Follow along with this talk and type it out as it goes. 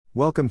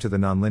Welcome to the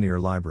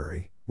Nonlinear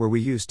Library, where we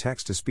use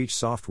text-to-speech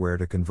software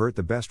to convert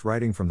the best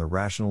writing from the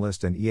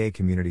Rationalist and EA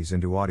communities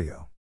into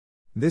audio.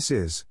 This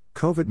is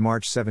COVID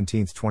March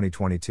 17,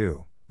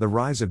 2022, the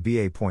Rise of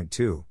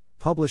BA.2,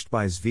 published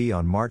by SC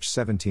on March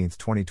 17,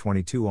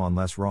 2022 on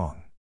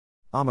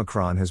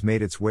LessWrong.Omicron has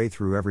made its way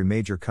through every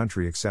major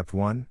country except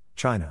one,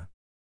 China.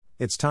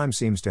 Its time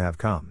seems to have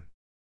come.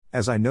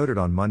 As I noted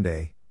on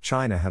Monday,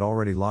 China had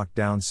already locked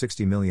down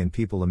 60 million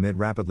people amid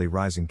rapidly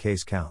rising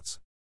case counts.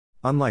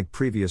 Unlike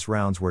previous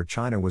rounds where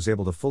China was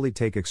able to fully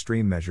take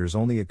extreme measures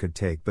only it could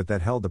take but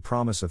that held the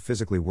promise of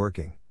physically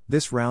working,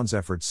 this round's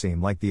efforts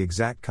seem like the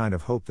exact kind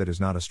of hope that is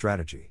not a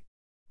strategy.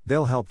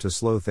 They'll help to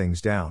slow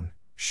things down,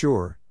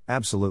 sure,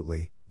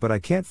 absolutely, but I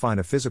can't find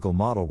a physical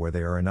model where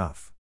they are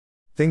enough.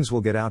 Things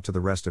will get out to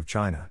the rest of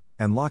China,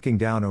 and locking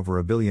down over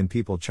a billion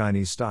people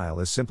Chinese style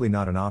is simply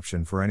not an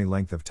option for any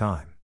length of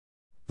time.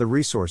 The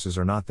resources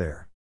are not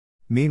there.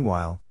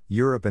 Meanwhile,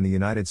 Europe and the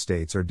United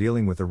States are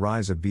dealing with the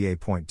rise of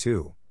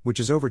BA.2, which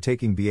is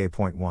overtaking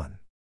BA.1.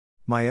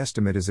 My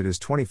estimate is it is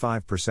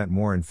 25%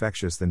 more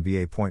infectious than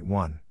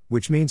BA.1,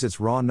 which means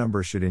its raw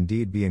number should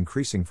indeed be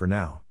increasing for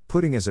now,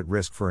 putting us at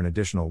risk for an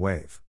additional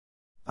wave.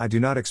 I do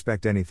not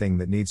expect anything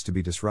that needs to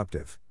be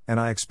disruptive, and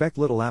I expect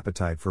little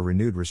appetite for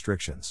renewed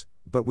restrictions,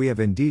 but we have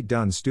indeed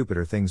done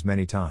stupider things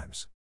many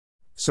times.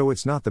 So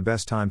it's not the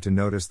best time to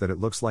notice that it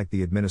looks like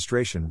the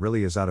administration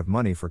really is out of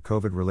money for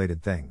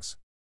COVID-related things.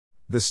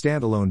 The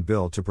standalone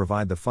bill to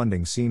provide the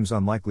funding seems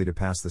unlikely to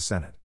pass the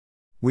Senate.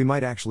 We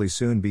might actually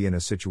soon be in a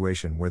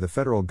situation where the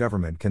federal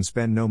government can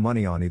spend no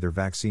money on either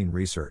vaccine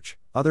research,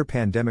 other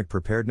pandemic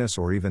preparedness,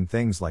 or even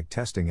things like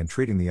testing and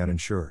treating the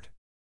uninsured.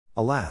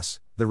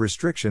 Alas, the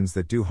restrictions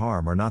that do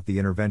harm are not the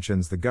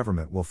interventions the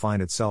government will find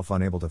itself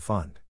unable to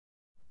fund.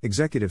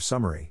 Executive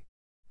summary.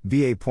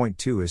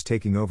 BA.2 is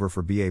taking over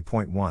for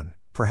BA.1,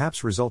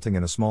 perhaps resulting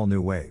in a small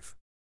new wave.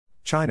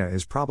 China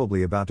is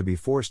probably about to be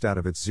forced out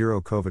of its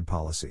zero COVID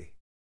policy.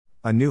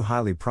 A new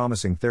highly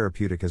promising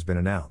therapeutic has been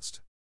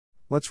announced.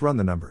 Let's run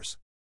the numbers.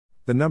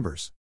 The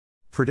numbers.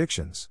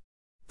 Predictions.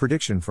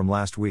 Prediction from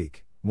last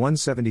week,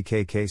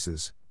 170k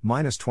cases,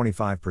 minus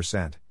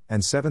 25%,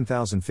 and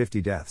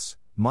 7,050 deaths,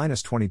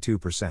 minus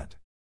 22%.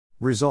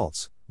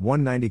 Results,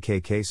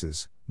 190k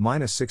cases,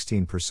 minus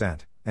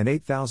 16%, and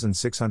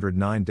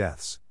 8,609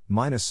 deaths,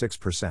 minus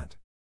 6%.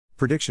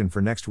 Prediction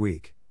for next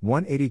week,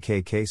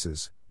 180k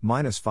cases,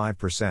 minus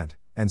 5%,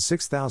 and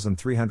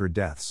 6,300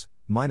 deaths,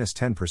 minus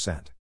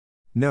 10%.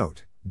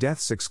 Note,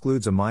 deaths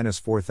excludes a minus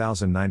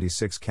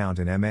 4,096 count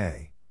in MA,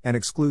 and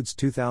excludes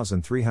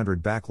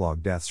 2,300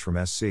 backlog deaths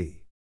from SC.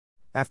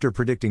 After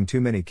predicting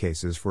too many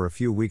cases for a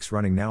few weeks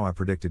running now, I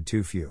predicted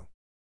too few.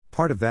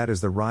 Part of that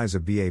is the rise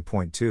of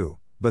BA.2,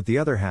 but the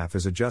other half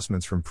is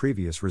adjustments from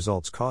previous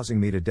results causing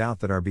me to doubt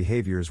that our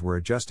behaviors were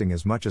adjusting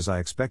as much as I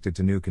expected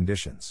to new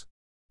conditions.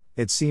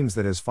 It seems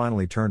that has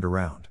finally turned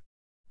around.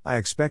 I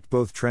expect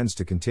both trends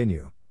to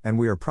continue, and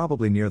we are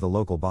probably near the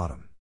local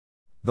bottom.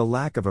 The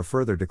lack of a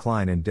further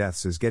decline in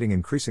deaths is getting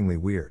increasingly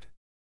weird.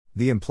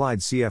 The implied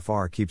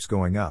CFR keeps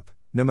going up,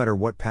 no matter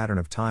what pattern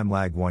of time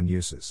lag one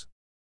uses.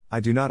 I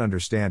do not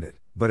understand it,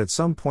 but at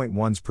some point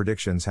one's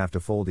predictions have to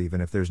fold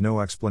even if there's no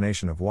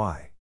explanation of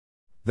why.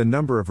 The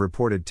number of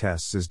reported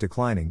tests is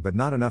declining, but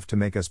not enough to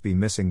make us be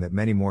missing that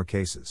many more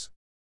cases.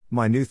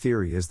 My new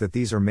theory is that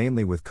these are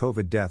mainly with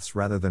COVID deaths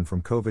rather than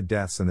from COVID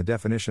deaths, and the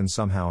definition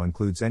somehow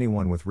includes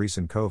anyone with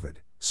recent COVID,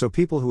 so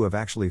people who have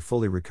actually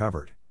fully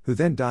recovered, who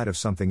then died of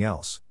something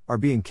else, are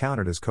being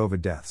counted as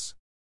COVID deaths.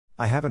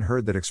 I haven't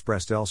heard that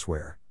expressed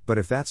elsewhere, but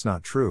if that's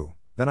not true,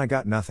 then I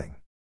got nothing.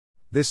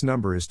 This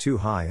number is too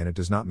high and it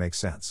does not make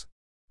sense.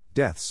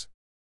 Deaths.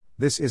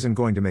 This isn't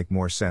going to make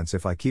more sense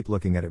if I keep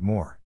looking at it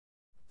more.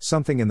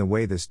 Something in the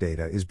way this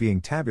data is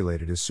being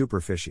tabulated is super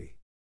fishy.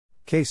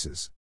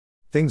 Cases.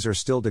 Things are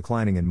still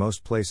declining in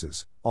most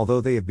places,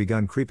 although they have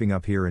begun creeping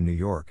up here in New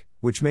York,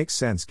 which makes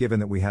sense given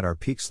that we had our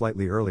peak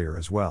slightly earlier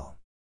as well.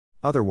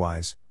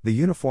 Otherwise, the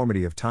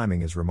uniformity of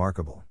timing is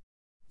remarkable.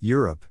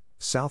 Europe,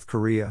 South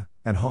Korea,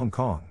 and Hong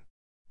Kong.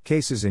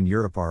 Cases in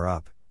Europe are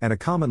up, and a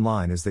common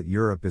line is that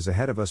Europe is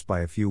ahead of us by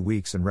a few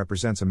weeks and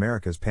represents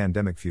America's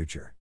pandemic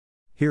future.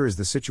 Here is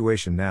the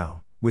situation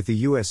now, with the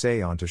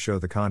USA on to show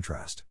the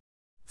contrast.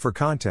 For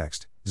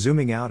context,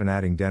 zooming out and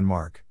adding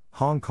Denmark,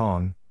 Hong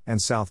Kong, and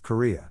South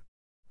Korea.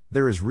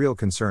 There is real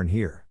concern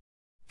here.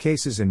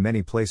 Cases in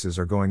many places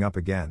are going up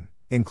again,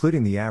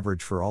 including the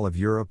average for all of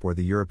Europe or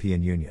the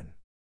European Union.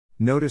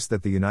 Notice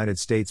that the United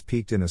States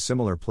peaked in a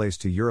similar place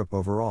to Europe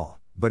overall,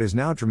 but is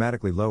now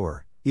dramatically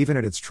lower. Even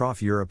at its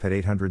trough, Europe had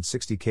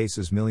 860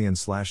 cases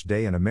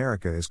million/day and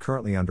America is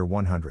currently under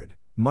 100,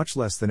 much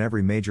less than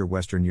every major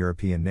Western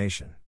European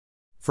nation.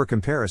 For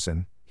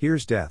comparison,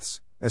 here's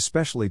deaths,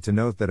 especially to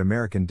note that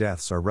American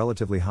deaths are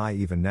relatively high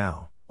even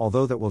now,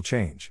 although that will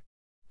change.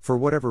 For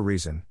whatever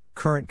reason,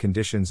 current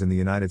conditions in the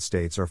United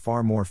States are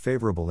far more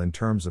favorable in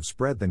terms of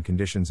spread than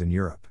conditions in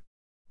Europe.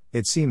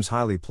 It seems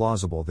highly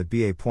plausible that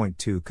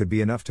BA.2 could be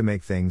enough to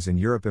make things in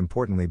Europe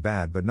importantly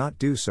bad but not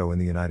do so in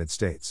the United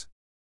States.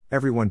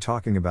 Everyone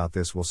talking about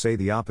this will say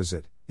the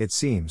opposite, it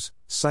seems,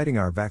 citing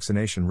our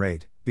vaccination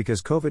rate,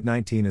 because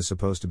COVID-19 is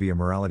supposed to be a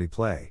morality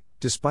play,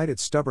 despite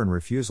its stubborn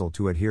refusal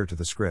to adhere to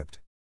the script.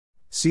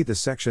 See the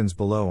sections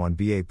below on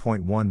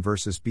BA.1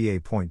 versus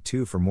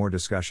BA.2 for more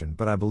discussion,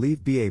 but I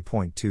believe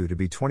BA.2 to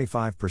be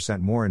 25%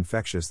 more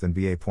infectious than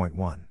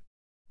BA.1.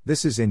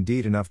 This is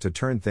indeed enough to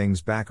turn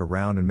things back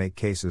around and make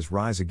cases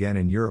rise again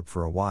in Europe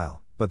for a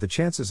while, but the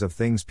chances of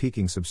things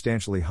peaking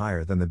substantially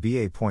higher than the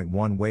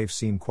BA.1 wave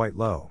seem quite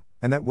low,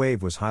 and that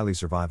wave was highly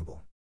survivable.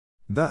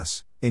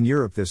 Thus, in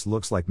Europe this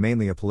looks like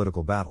mainly a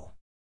political battle.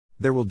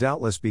 There will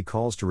doubtless be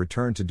calls to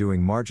return to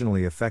doing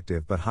marginally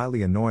effective but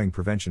highly annoying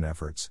prevention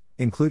efforts,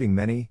 including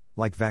many,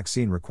 like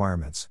vaccine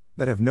requirements,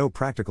 that have no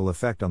practical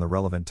effect on the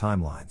relevant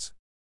timelines.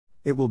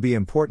 It will be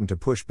important to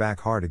push back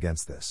hard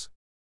against this.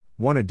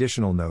 One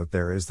additional note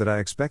there is that I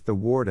expect the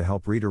war to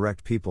help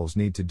redirect people's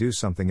need to do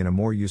something in a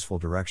more useful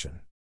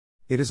direction.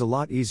 It is a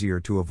lot easier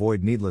to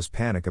avoid needless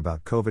panic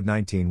about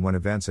COVID-19 when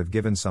events have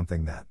given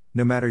something that,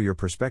 no matter your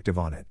perspective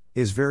on it,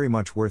 is very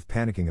much worth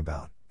panicking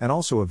about, and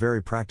also a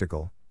very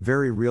practical,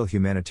 very real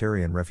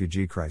humanitarian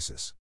refugee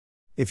crisis.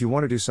 If you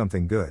want to do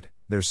something good,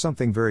 there's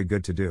something very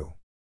good to do.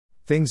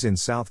 Things in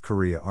South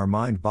Korea are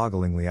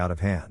mind-bogglingly out of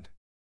hand.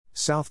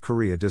 South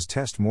Korea does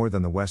test more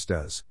than the West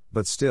does,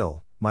 but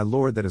still, my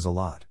lord, that is a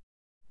lot.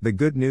 The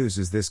good news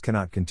is this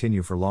cannot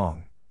continue for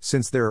long,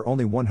 since there are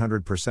only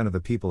 100% of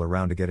the people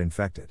around to get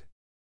infected.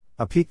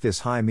 A peak this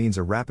high means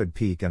a rapid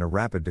peak and a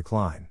rapid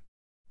decline.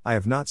 I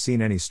have not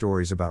seen any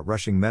stories about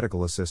rushing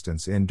medical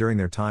assistance in during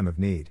their time of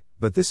need,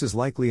 but this is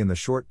likely in the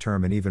short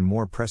term an even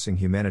more pressing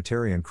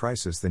humanitarian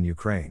crisis than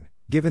Ukraine,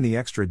 given the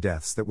extra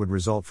deaths that would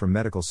result from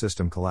medical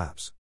system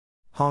collapse.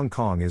 Hong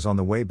Kong is on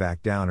the way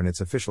back down in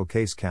its official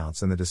case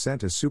counts and the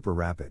descent is super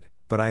rapid,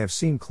 but I have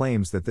seen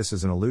claims that this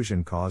is an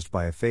illusion caused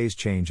by a phase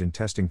change in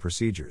testing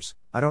procedures.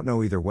 I don't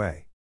know either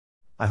way.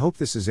 I hope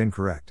this is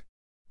incorrect.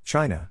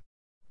 China.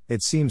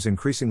 It seems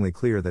increasingly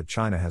clear that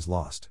China has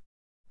lost.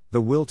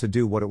 The will to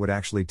do what it would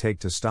actually take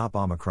to stop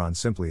Omicron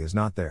simply is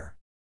not there.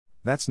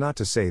 That's not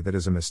to say that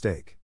is a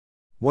mistake.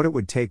 What it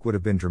would take would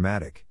have been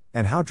dramatic,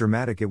 and how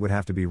dramatic it would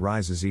have to be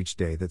rises each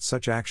day that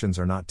such actions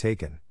are not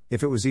taken,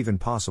 if it was even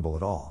possible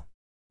at all.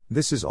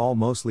 This is all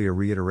mostly a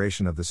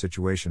reiteration of the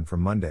situation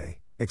from Monday,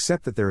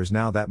 except that there is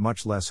now that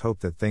much less hope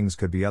that things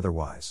could be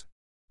otherwise.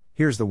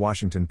 Here's the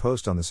Washington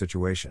Post on the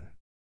situation.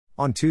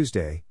 On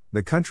Tuesday,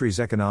 the country's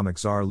economic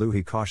czar Liu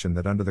He cautioned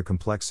that under the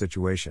complex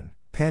situation,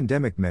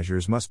 pandemic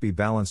measures must be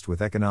balanced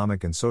with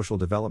economic and social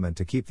development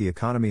to keep the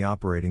economy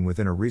operating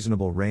within a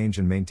reasonable range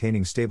and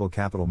maintaining stable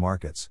capital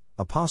markets,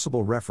 a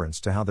possible reference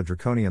to how the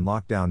draconian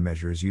lockdown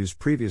measures used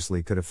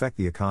previously could affect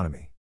the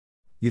economy.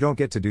 You don't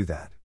get to do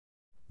that.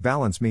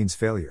 Balance means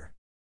failure.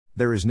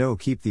 There is no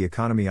keep the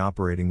economy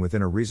operating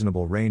within a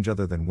reasonable range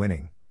other than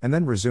winning, and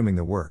then resuming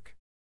the work.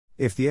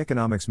 If the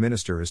economics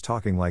minister is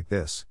talking like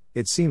this,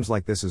 it seems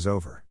like this is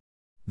over.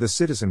 The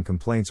citizen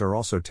complaints are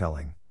also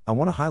telling. I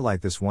want to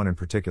highlight this one in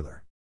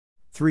particular.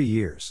 3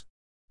 years.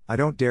 I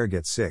don't dare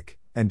get sick,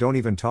 and don't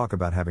even talk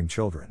about having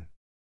children.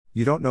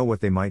 You don't know what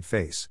they might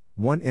face,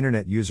 one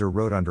internet user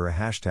wrote under a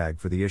hashtag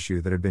for the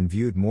issue that had been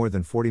viewed more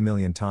than 40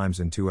 million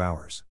times in 2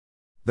 hours.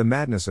 The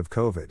madness of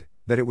COVID,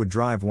 that it would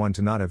drive one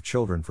to not have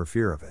children for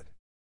fear of it.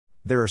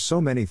 There are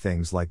so many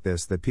things like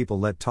this that people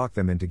let talk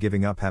them into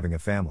giving up having a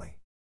family.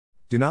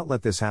 Do not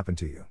let this happen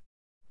to you.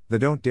 The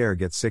don't dare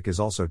get sick is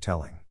also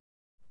telling.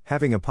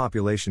 Having a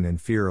population in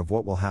fear of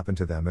what will happen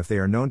to them if they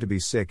are known to be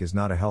sick is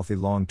not a healthy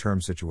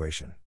long-term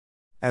situation.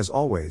 As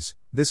always,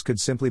 this could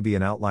simply be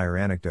an outlier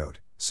anecdote,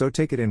 so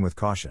take it in with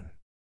caution.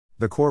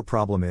 The core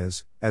problem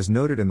is, as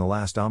noted in the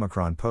last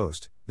Omicron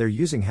post, they're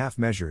using half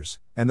measures,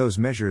 and those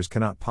measures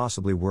cannot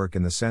possibly work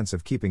in the sense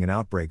of keeping an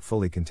outbreak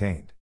fully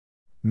contained.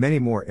 Many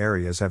more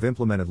areas have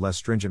implemented less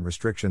stringent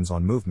restrictions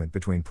on movement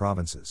between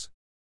provinces.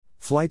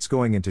 Flights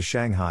going into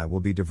Shanghai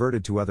will be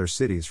diverted to other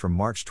cities from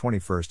March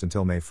 21st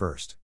until May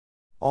 1st.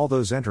 All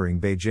those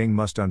entering Beijing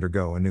must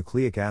undergo a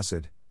nucleic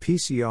acid,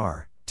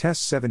 PCR,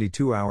 test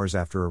 72 hours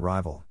after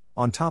arrival,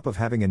 on top of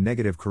having a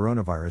negative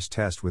coronavirus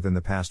test within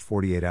the past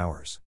 48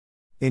 hours.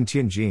 In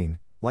Tianjin,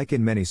 like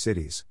in many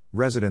cities,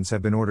 residents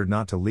have been ordered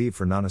not to leave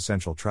for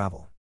non-essential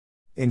travel.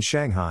 In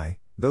Shanghai,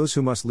 those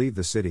who must leave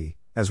the city,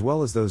 as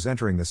well as those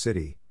entering the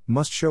city,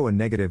 must show a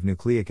negative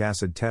nucleic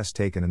acid test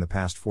taken in the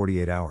past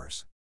 48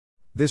 hours.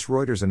 This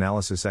Reuters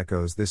analysis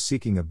echoes this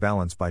seeking of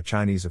balance by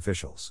Chinese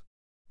officials.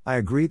 I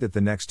agree that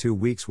the next 2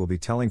 weeks will be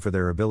telling for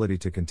their ability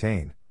to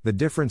contain. The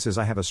difference is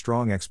I have a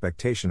strong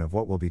expectation of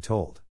what will be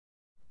told.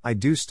 I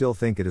do still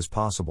think it is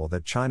possible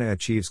that China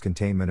achieves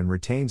containment and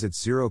retains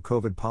its zero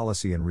COVID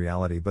policy in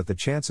reality, but the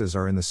chances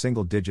are in the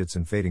single digits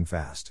and fading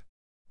fast.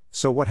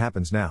 So what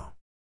happens now?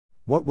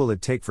 What will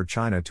it take for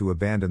China to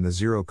abandon the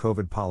zero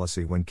COVID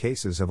policy when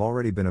cases have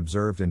already been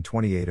observed in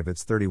 28 of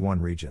its 31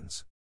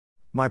 regions?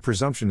 My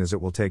presumption is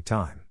it will take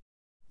time.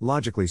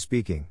 Logically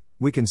speaking,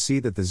 we can see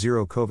that the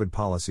zero COVID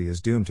policy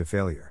is doomed to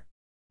failure.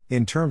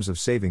 In terms of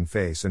saving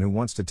face and who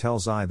wants to tell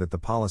Xi that the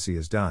policy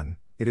is done,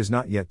 it is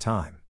not yet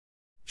time.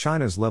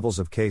 China's levels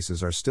of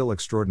cases are still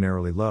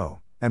extraordinarily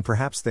low, and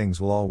perhaps things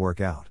will all work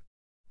out.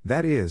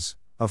 That is,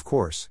 of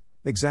course,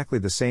 exactly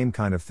the same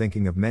kind of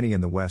thinking of many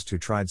in the West who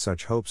tried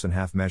such hopes and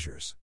half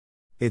measures.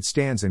 It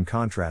stands in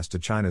contrast to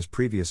China's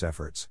previous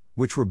efforts,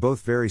 which were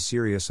both very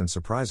serious and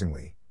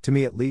surprisingly, to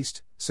me at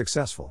least,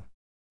 successful.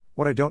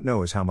 What I don't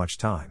know is how much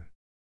time.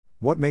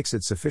 What makes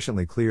it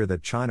sufficiently clear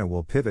that China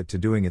will pivot to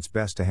doing its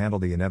best to handle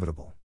the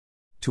inevitable?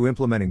 To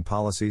implementing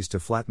policies to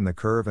flatten the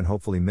curve and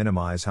hopefully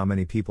minimize how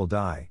many people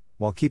die,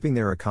 while keeping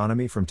their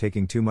economy from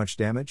taking too much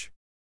damage?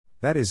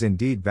 That is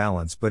indeed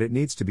balance, but it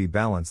needs to be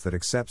balance that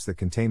accepts that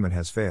containment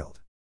has failed.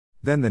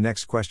 Then the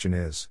next question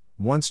is,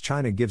 once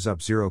China gives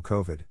up zero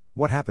COVID,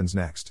 what happens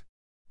next?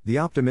 The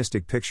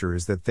optimistic picture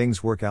is that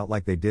things work out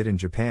like they did in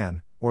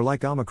Japan, or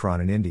like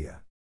Omicron in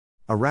India.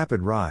 A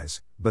rapid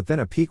rise, but then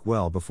a peak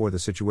well before the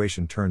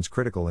situation turns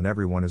critical and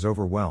everyone is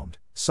overwhelmed,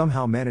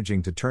 somehow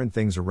managing to turn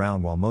things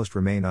around while most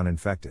remain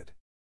uninfected.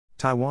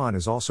 Taiwan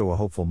is also a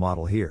hopeful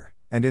model here,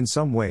 and in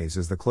some ways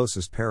is the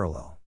closest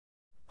parallel.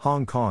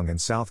 Hong Kong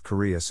and South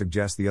Korea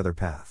suggest the other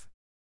path.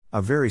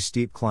 A very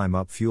steep climb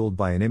up fueled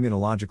by an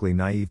immunologically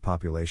naive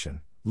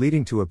population,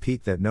 leading to a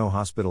peak that no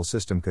hospital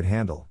system could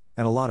handle,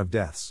 and a lot of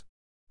deaths.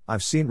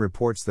 I've seen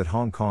reports that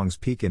Hong Kong's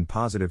peak in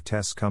positive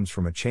tests comes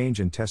from a change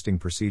in testing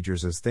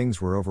procedures as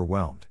things were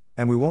overwhelmed,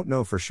 and we won't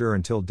know for sure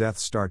until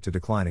deaths start to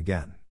decline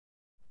again.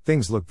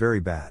 Things look very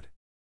bad.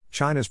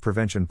 China's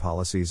prevention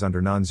policies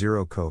under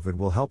non-zero COVID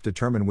will help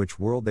determine which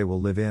world they will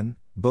live in,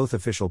 both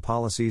official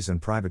policies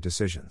and private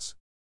decisions.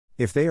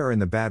 If they are in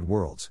the bad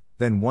worlds,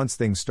 then once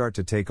things start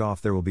to take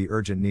off there will be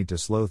urgent need to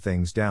slow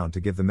things down to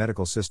give the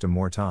medical system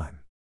more time.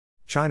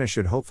 China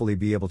should hopefully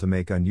be able to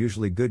make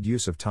unusually good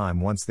use of time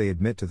once they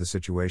admit to the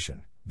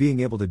situation, being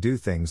able to do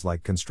things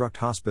like construct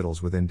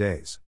hospitals within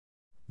days.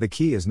 The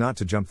key is not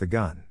to jump the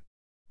gun.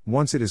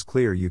 Once it is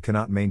clear you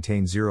cannot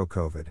maintain zero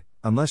COVID,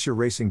 unless you're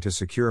racing to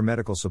secure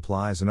medical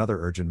supplies and other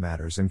urgent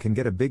matters and can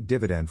get a big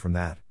dividend from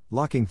that,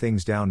 locking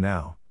things down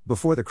now,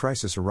 before the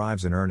crisis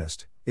arrives in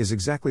earnest, is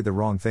exactly the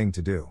wrong thing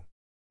to do.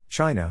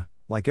 China,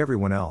 like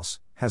everyone else,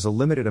 has a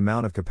limited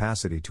amount of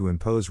capacity to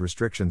impose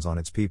restrictions on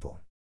its people.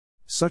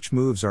 Such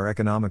moves are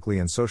economically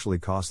and socially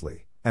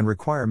costly, and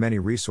require many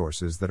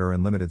resources that are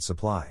in limited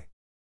supply.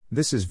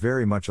 This is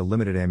very much a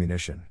limited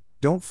ammunition,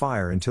 don't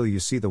fire until you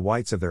see the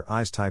whites of their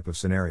eyes type of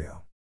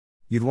scenario.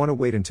 You'd want to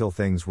wait until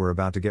things were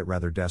about to get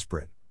rather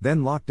desperate,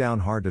 then lock down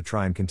hard to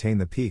try and contain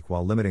the peak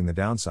while limiting the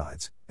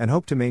downsides, and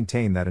hope to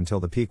maintain that until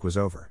the peak was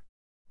over.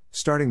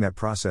 Starting that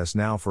process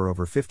now for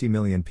over 50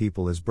 million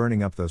people is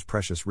burning up those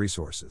precious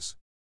resources.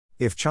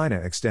 If China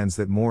extends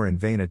that more in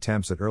vain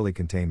attempts at early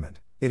containment,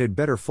 it had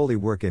better fully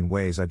work in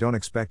ways I don't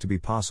expect to be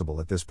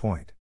possible at this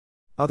point.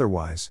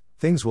 Otherwise,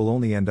 things will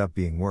only end up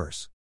being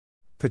worse.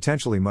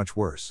 Potentially much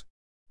worse.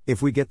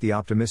 If we get the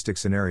optimistic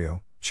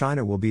scenario,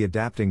 China will be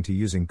adapting to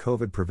using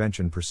COVID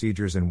prevention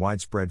procedures in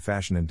widespread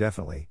fashion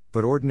indefinitely,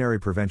 but ordinary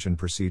prevention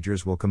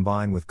procedures will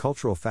combine with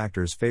cultural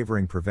factors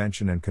favoring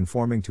prevention and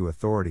conforming to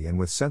authority and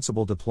with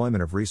sensible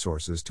deployment of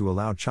resources to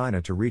allow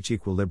China to reach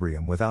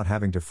equilibrium without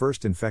having to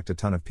first infect a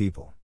ton of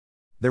people.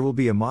 There will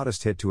be a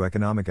modest hit to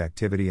economic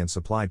activity and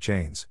supply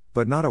chains,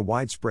 but not a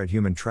widespread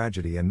human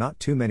tragedy and not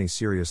too many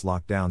serious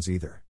lockdowns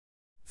either.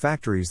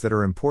 Factories that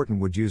are important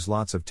would use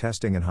lots of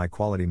testing and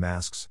high-quality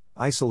masks,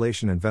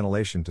 isolation and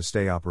ventilation to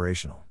stay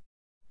operational.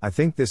 I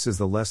think this is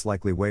the less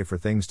likely way for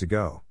things to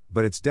go,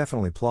 but it's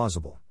definitely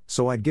plausible,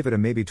 so I'd give it a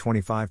maybe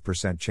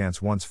 25%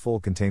 chance once full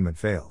containment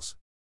fails.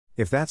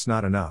 If that's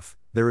not enough,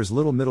 there is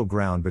little middle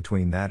ground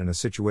between that and a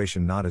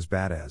situation not as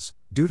bad as,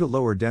 due to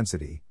lower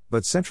density,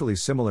 but centrally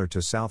similar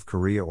to South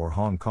Korea or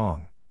Hong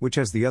Kong, which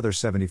has the other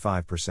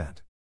 75%.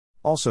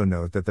 Also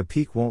note that the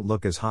peak won't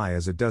look as high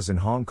as it does in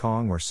Hong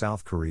Kong or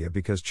South Korea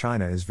because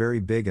China is very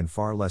big and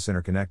far less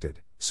interconnected,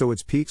 so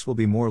its peaks will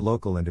be more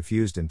local and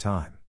diffused in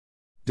time.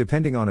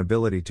 Depending on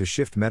ability to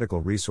shift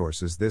medical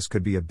resources, this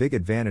could be a big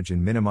advantage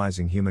in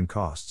minimizing human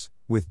costs,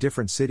 with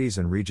different cities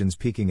and regions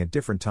peaking at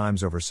different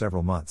times over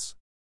several months.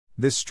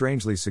 This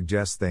strangely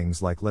suggests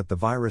things like let the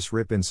virus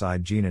rip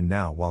inside Jinan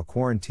now while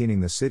quarantining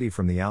the city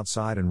from the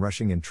outside and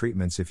rushing in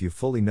treatments if you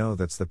fully know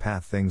that's the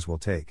path things will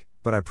take,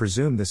 but I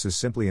presume this is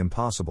simply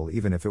impossible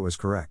even if it was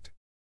correct.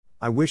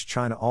 I wish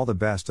China all the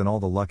best and all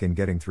the luck in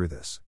getting through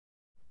this.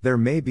 There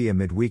may be a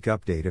midweek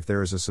update if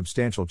there is a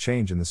substantial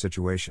change in the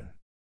situation.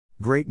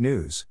 Great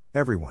news,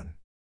 everyone.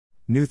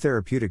 New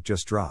therapeutic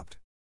just dropped.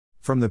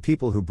 From the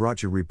people who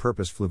brought you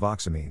repurposed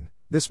fluvoxamine,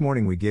 this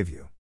morning we give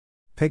you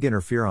PEG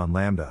interferon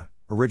lambda.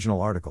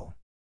 Original article.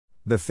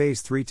 The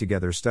Phase 3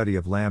 Together study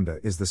of Lambda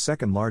is the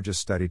second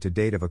largest study to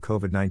date of a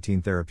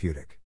COVID-19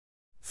 therapeutic.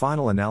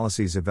 Final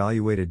analyses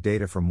evaluated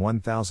data from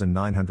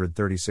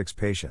 1,936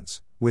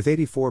 patients, with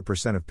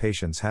 84% of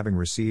patients having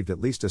received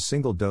at least a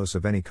single dose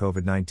of any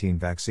COVID-19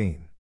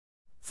 vaccine.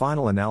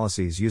 Final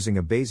analyses using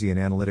a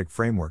Bayesian analytic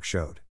framework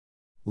showed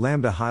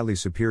Lambda highly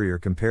superior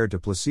compared to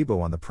placebo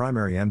on the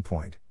primary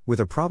endpoint, with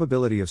a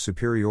probability of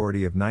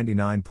superiority of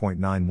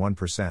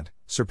 99.91%,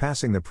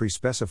 surpassing the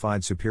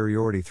pre-specified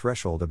superiority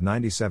threshold of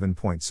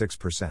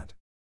 97.6%.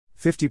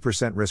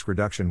 50% risk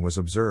reduction was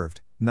observed,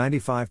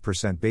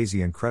 95%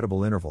 Bayesian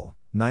credible interval,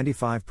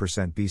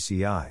 95%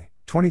 BCI,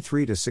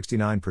 23 to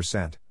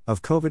 69%,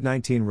 of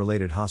COVID-19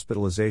 related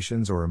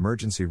hospitalizations or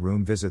emergency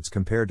room visits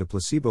compared to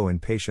placebo in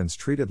patients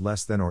treated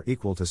less than or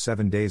equal to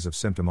 7 days of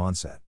symptom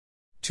onset.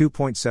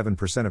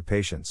 2.7% of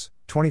patients,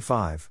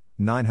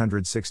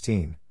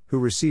 916, who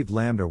received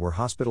Lambda were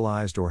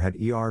hospitalized or had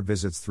ER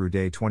visits through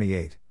day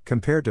 28,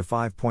 compared to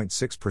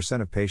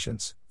 5.6% of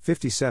patients,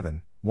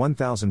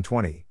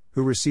 1020,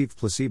 who received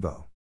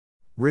placebo.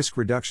 Risk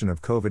reduction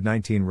of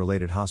COVID-19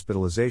 related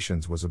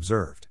hospitalizations was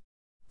observed.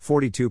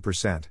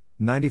 42%,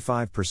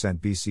 95%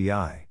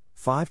 BCI,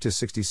 5 to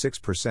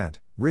 66%,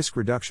 risk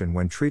reduction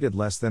when treated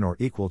less than or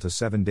equal to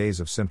 7 days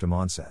of symptom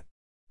onset.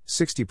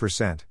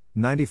 60%,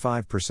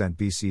 95%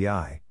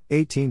 BCI,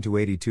 18 to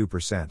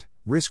 82%,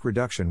 risk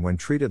reduction when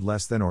treated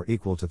less than or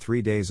equal to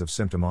 3 days of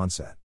symptom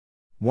onset.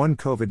 1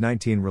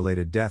 COVID-19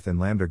 related death in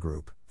Lambda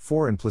group,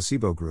 4 in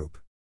placebo group.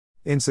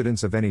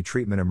 Incidence of any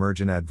treatment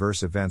emergent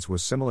adverse events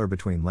was similar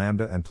between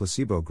Lambda and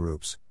placebo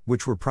groups,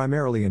 which were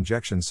primarily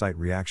injection site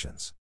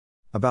reactions.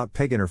 About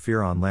PEG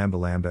interferon.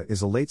 Lambda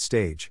is a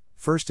late-stage,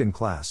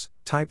 first-in-class,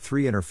 type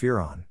 3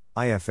 interferon,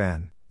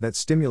 IFN, that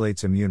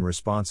stimulates immune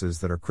responses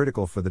that are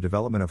critical for the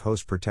development of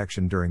host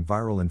protection during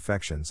viral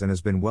infections and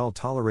has been well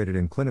tolerated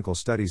in clinical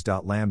studies.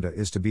 Lambda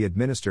is to be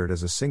administered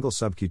as a single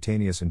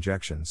subcutaneous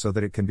injection so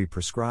that it can be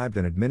prescribed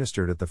and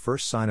administered at the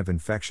first sign of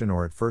infection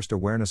or at first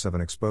awareness of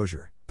an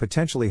exposure,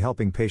 potentially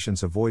helping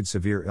patients avoid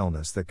severe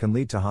illness that can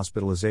lead to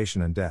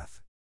hospitalization and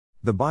death.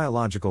 The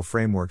biological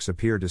frameworks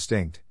appear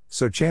distinct,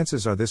 so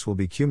chances are this will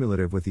be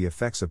cumulative with the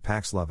effects of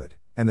Paxlovid,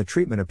 and the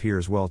treatment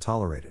appears well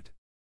tolerated.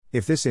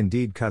 If this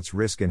indeed cuts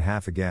risk in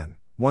half again,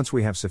 once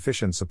we have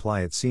sufficient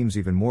supply, it seems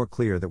even more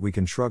clear that we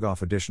can shrug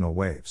off additional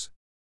waves.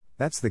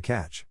 That's the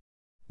catch.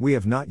 We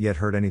have not yet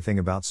heard anything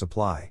about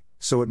supply,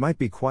 so it might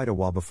be quite a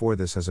while before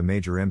this has a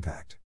major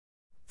impact.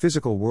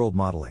 Physical world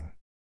modeling.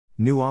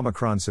 New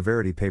Omicron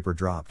severity paper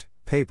dropped.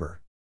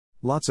 Paper.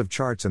 Lots of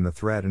charts in the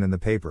thread and in the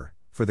paper,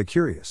 for the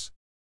curious.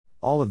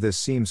 All of this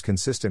seems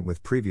consistent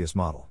with previous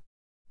model.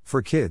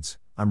 For kids,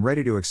 I'm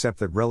ready to accept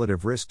that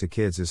relative risk to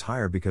kids is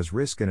higher because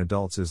risk in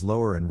adults is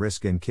lower and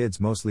risk in kids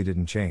mostly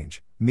didn't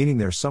change, meaning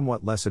they're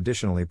somewhat less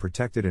additionally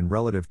protected in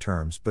relative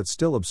terms but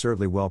still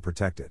absurdly well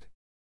protected.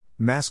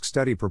 Mask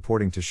study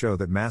purporting to show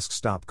that masks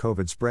stop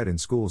COVID spread in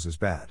schools is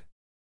bad.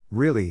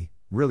 Really,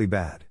 really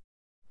bad.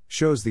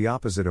 Shows the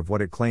opposite of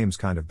what it claims,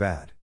 kind of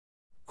bad.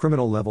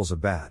 Criminal levels of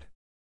bad.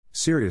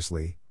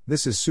 Seriously,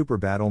 this is super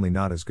bad, only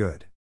not as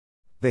good.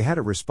 They had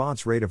a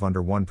response rate of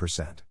under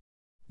 1%.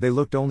 They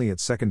looked only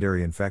at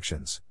secondary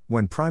infections,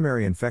 when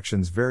primary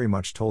infections very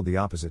much told the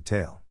opposite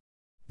tale.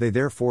 They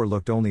therefore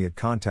looked only at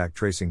contact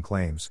tracing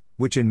claims,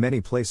 which in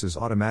many places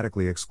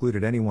automatically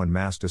excluded anyone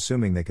masked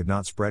assuming they could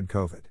not spread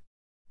COVID.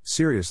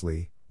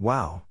 Seriously,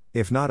 wow,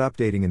 if not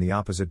updating in the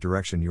opposite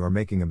direction, you are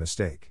making a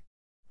mistake.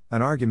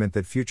 An argument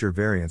that future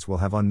variants will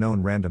have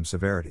unknown random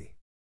severity.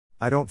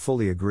 I don't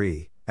fully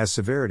agree, as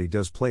severity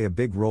does play a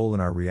big role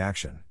in our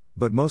reaction,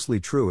 but mostly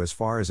true as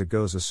far as it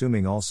goes,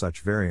 assuming all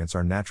such variants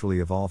are naturally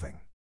evolving.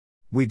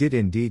 We did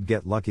indeed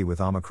get lucky with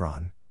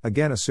Omicron,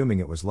 again assuming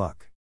it was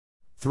luck.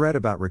 Thread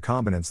about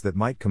recombinants that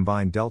might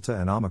combine Delta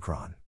and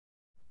Omicron.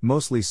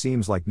 Mostly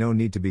seems like no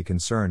need to be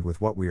concerned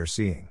with what we are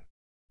seeing.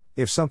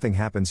 If something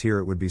happens here,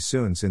 it would be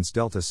soon, since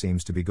Delta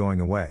seems to be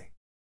going away.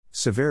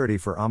 Severity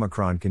for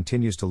Omicron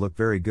continues to look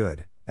very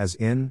good, as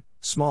in,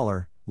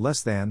 smaller,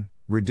 less than,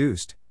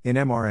 reduced, in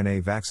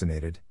mRNA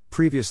vaccinated,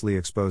 previously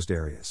exposed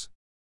areas.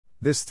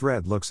 This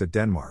thread looks at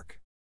Denmark.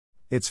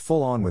 It's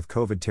full on with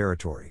COVID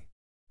territory.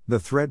 The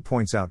thread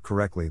points out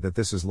correctly that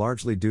this is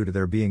largely due to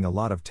there being a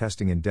lot of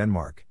testing in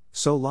Denmark,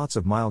 so lots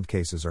of mild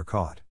cases are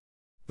caught.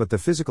 But the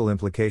physical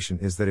implication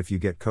is that if you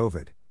get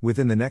COVID,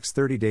 within the next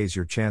 30 days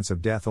your chance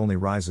of death only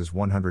rises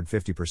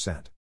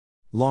 150%.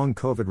 Long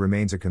COVID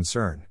remains a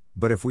concern,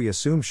 but if we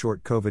assume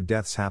short COVID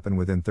deaths happen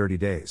within 30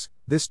 days,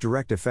 this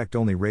direct effect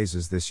only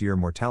raises this year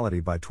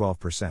mortality by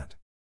 12%.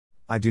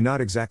 I do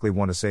not exactly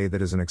want to say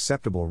that is an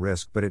acceptable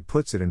risk, but it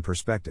puts it in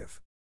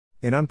perspective.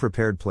 In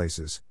unprepared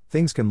places,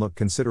 things can look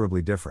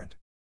considerably different.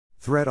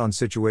 Thread on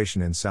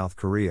situation in South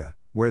Korea,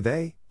 where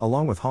they,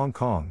 along with Hong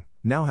Kong,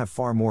 now have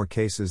far more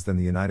cases than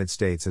the United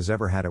States has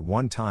ever had at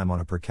one time on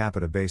a per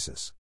capita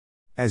basis.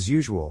 As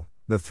usual,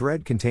 the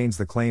thread contains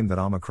the claim that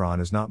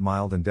Omicron is not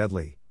mild and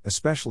deadly,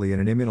 especially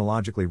in an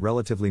immunologically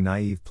relatively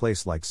naive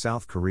place like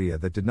South Korea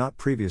that did not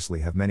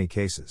previously have many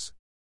cases.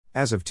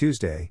 As of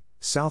Tuesday,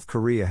 South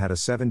Korea had a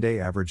 7-day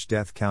average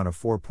death count of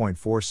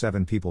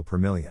 4.47 people per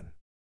million.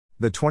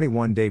 The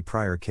 21-day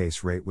prior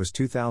case rate was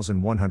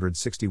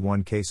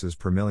 2,161 cases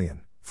per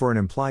million, for an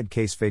implied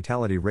case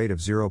fatality rate of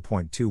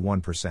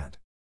 0.21%.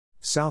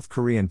 South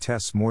Korean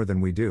tests more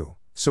than we do,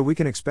 so we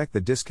can expect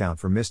the discount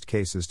for missed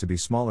cases to be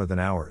smaller than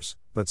ours,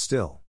 but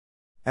still.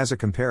 As a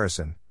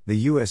comparison, the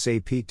USA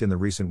peaked in the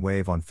recent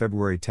wave on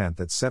February 10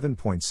 at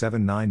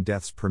 7.79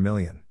 deaths per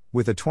million,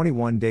 with a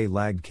 21-day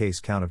lagged case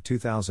count of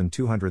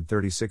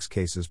 2,236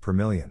 cases per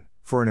million,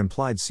 for an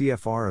implied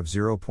CFR of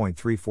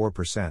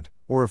 0.34%,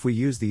 or if we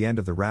use the end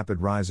of the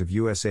rapid rise of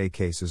USA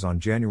cases on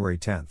January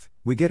 10,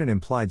 we get an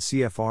implied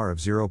CFR of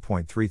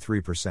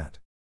 0.33%.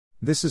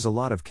 This is a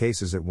lot of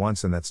cases at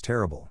once, and that's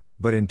terrible,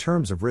 but in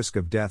terms of risk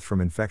of death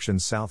from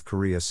infections, South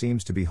Korea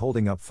seems to be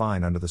holding up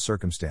fine under the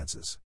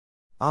circumstances.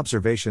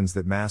 Observations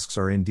that masks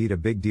are indeed a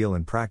big deal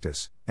in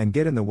practice, and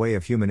get in the way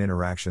of human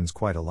interactions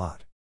quite a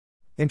lot.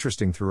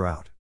 Interesting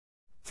throughout.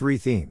 3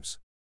 themes.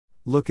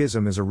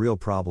 Lookism is a real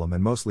problem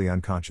and mostly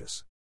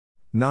unconscious.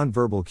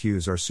 Nonverbal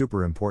cues are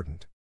super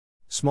important.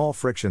 Small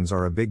frictions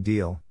are a big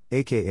deal,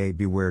 aka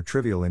beware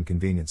trivial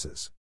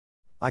inconveniences.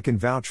 I can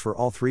vouch for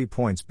all 3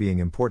 points being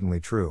importantly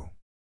true.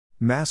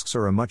 Masks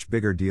are a much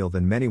bigger deal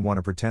than many want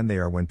to pretend they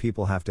are when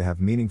people have to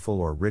have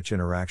meaningful or rich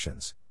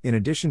interactions, in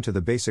addition to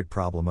the basic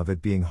problem of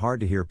it being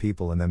hard to hear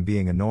people and them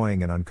being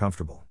annoying and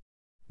uncomfortable.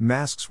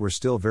 Masks were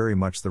still very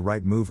much the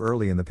right move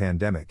early in the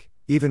pandemic,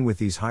 even with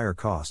these higher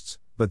costs,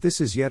 but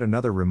this is yet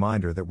another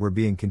reminder that we're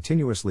being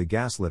continuously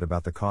gaslit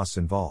about the costs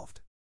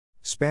involved.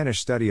 Spanish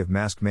study of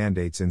mask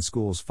mandates in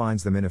schools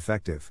finds them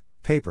ineffective.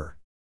 Paper.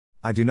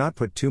 I do not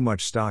put too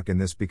much stock in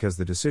this because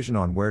the decision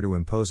on where to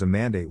impose a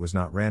mandate was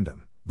not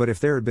random, but if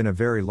there had been a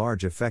very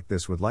large effect,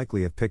 this would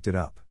likely have picked it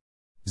up.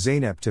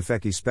 Zeynep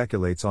Tufekci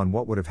speculates on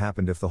what would have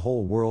happened if the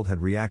whole world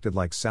had reacted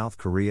like South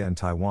Korea and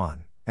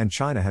Taiwan, and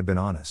China had been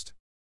honest.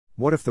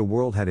 What if the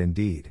world had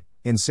indeed,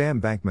 in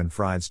Sam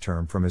Bankman-Fried's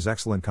term from his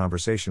excellent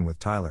conversation with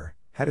Tyler,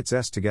 had its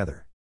S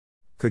together?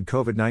 Could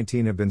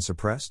COVID-19 have been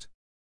suppressed?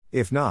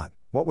 If not,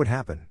 what would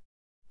happen?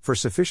 For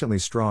sufficiently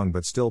strong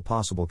but still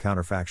possible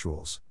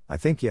counterfactuals, I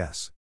think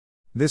yes.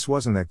 This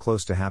wasn't that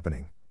close to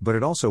happening, but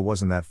it also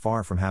wasn't that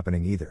far from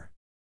happening either.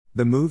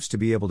 The moves to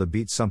be able to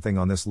beat something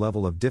on this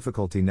level of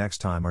difficulty next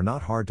time are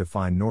not hard to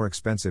find nor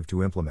expensive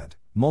to implement.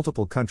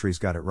 Multiple countries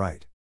got it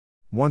right.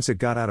 Once it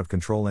got out of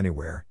control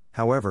anywhere,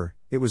 however,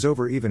 it was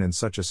over even in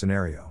such a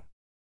scenario.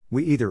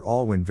 We either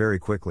all win very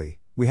quickly,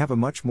 we have a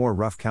much more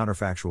rough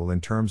counterfactual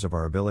in terms of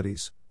our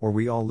abilities, or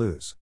we all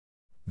lose.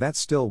 That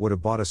still would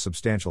have bought us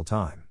substantial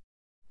time.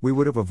 We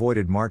would have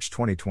avoided March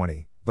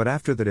 2020, but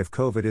after that, if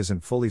COVID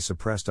isn't fully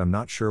suppressed, I'm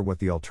not sure what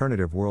the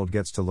alternative world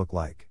gets to look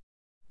like.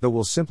 Though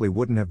we'll simply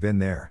wouldn't have been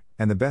there,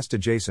 and the best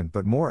adjacent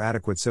but more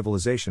adequate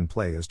civilization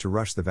play is to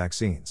rush the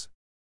vaccines.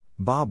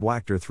 Bob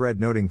Wachter thread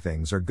noting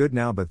things are good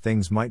now but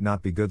things might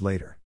not be good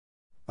later.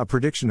 A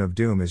prediction of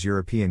doom as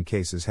European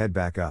cases head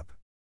back up.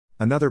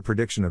 Another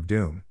prediction of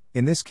doom,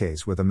 in this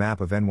case with a map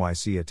of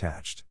NYC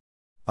attached.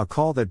 A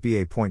call that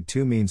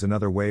BA.2 means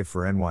another wave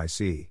for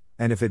NYC,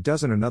 and if it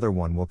doesn't, another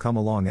one will come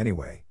along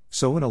anyway,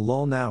 so in a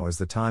lull now is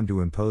the time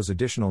to impose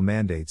additional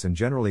mandates and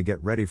generally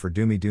get ready for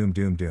doomy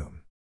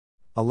doom.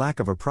 A lack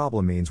of a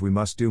problem means we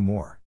must do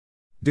more.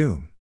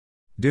 Doom,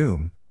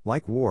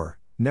 like war,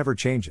 never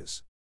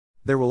changes.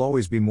 There will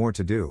always be more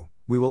to do,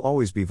 we will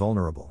always be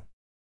vulnerable.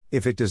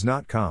 If it does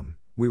not come,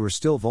 we were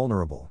still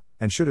vulnerable,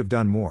 and should have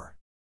done more.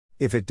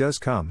 If it does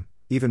come,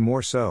 even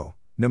more so,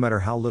 no matter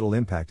how little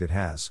impact it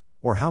has,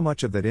 or how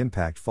much of that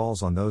impact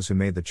falls on those who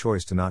made the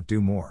choice to not do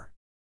more.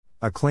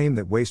 A claim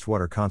that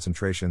wastewater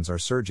concentrations are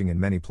surging in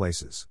many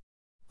places.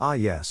 Ah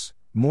yes,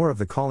 more of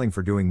the calling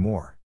for doing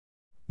more.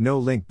 No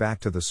link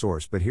back to the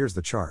source, but here's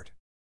the chart.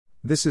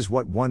 This is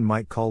what one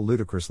might call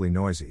ludicrously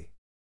noisy.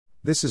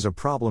 This is a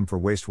problem for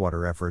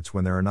wastewater efforts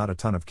when there are not a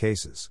ton of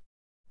cases.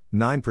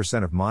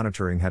 9% of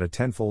monitoring had a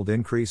tenfold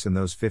increase in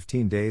those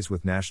 15 days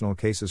with national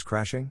cases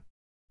crashing?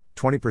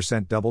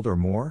 20% doubled or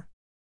more?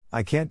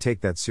 I can't take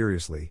that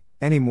seriously,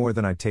 any more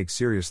than I take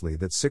seriously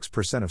that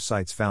 6% of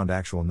sites found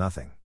actual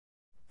nothing.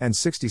 And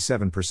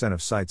 67%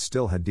 of sites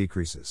still had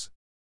decreases.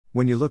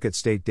 When you look at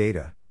state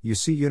data, you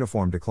see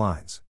uniform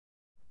declines.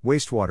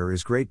 Wastewater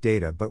is great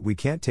data, but we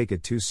can't take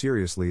it too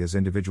seriously as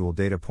individual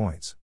data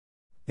points.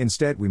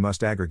 Instead, we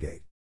must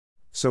aggregate.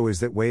 So is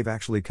that wave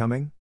actually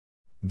coming?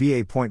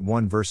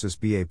 BA.1 versus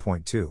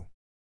BA.2.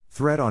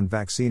 Thread on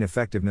vaccine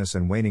effectiveness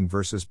and waning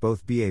versus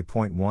both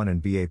BA.1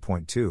 and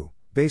BA.2,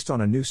 based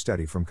on a new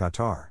study from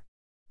Qatar.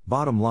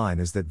 Bottom line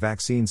is that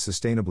vaccines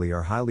sustainably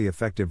are highly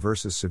effective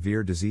versus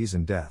severe disease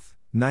and death,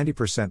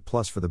 90%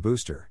 plus for the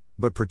booster,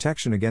 but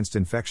protection against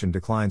infection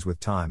declines with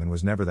time and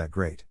was never that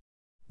great.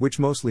 Which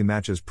mostly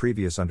matches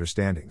previous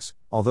understandings,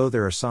 although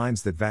there are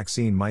signs that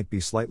vaccine might be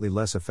slightly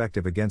less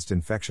effective against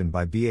infection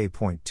by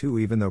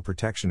BA.2 even though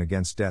protection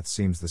against death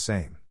seems the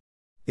same.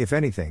 If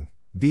anything,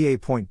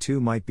 BA.2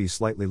 might be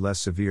slightly less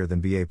severe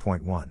than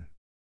BA.1.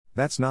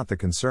 That's not the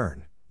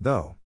concern,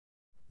 though.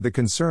 The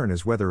concern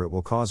is whether it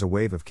will cause a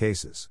wave of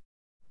cases.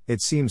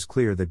 It seems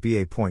clear that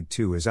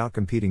BA.2 is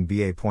outcompeting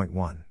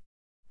BA.1.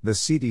 The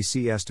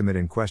CDC estimate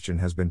in question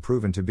has been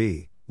proven to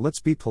be, let's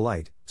be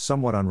polite,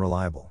 somewhat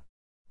unreliable.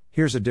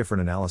 Here's a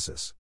different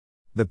analysis.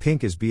 The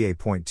pink is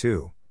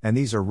BA.2, and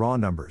these are raw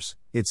numbers,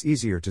 it's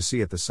easier to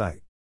see at the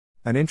site.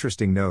 An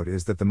interesting note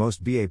is that the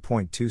most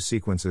BA.2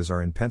 sequences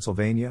are in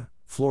Pennsylvania,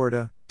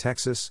 Florida,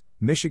 Texas,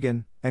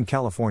 Michigan, and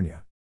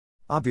California.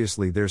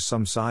 Obviously there's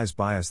some size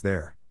bias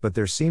there, but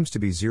there seems to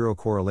be zero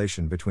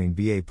correlation between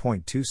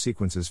BA.2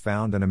 sequences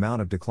found and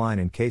amount of decline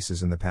in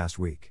cases in the past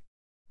week.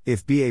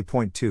 If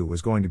BA.2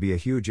 was going to be a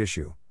huge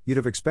issue, you'd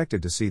have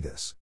expected to see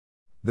this.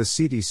 The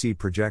CDC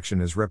projection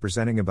is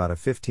representing about a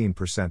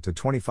 15% to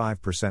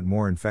 25%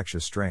 more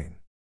infectious strain.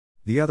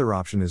 The other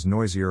option is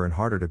noisier and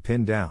harder to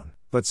pin down,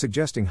 but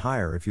suggesting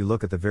higher if you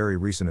look at the very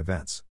recent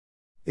events.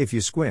 If you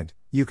squint,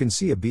 you can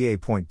see a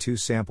BA.2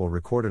 sample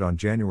recorded on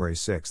January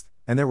 6,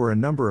 and there were a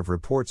number of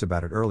reports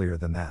about it earlier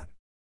than that.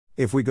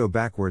 If we go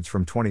backwards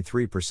from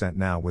 23%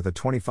 now with a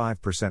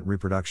 25%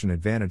 reproduction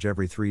advantage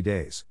every 3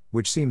 days,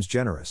 which seems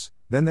generous,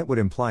 then that would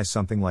imply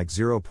something like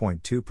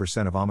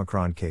 0.2% of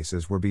Omicron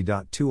cases were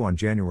B.2 on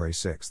January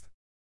 6.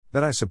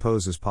 That I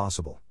suppose is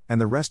possible, and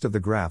the rest of the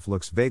graph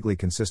looks vaguely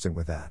consistent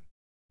with that.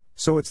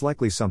 So it's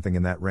likely something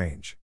in that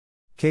range.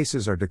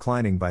 Cases are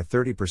declining by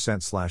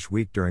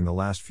 30%/week during the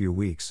last few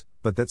weeks,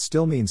 but that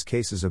still means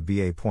cases of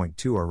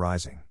BA.2 are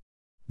rising.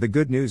 The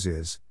good news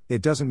is,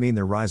 it doesn't mean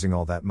they're rising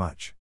all that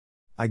much.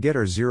 I get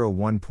our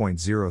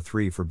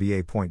 1.03 for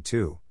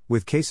BA.2,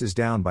 with cases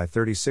down by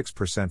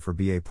 36% for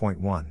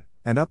BA.1,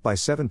 and up by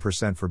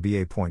 7% for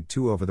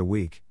BA.2 over the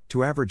week,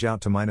 to average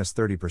out to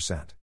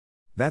 -30%.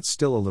 That's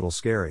still a little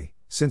scary,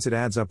 since it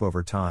adds up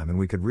over time and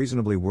we could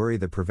reasonably worry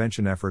that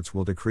prevention efforts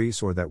will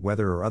decrease or that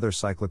weather or other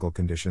cyclical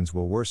conditions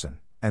will worsen,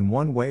 and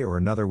one way or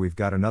another we've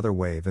got another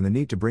wave and the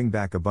need to bring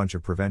back a bunch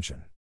of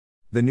prevention.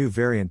 The new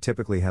variant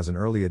typically has an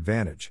early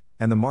advantage,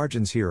 and the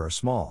margins here are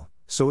small,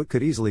 so it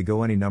could easily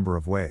go any number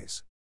of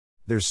ways.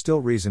 There's still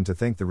reason to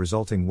think the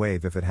resulting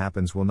wave, if it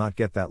happens, will not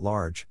get that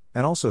large,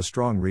 and also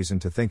strong reason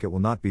to think it will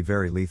not be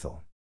very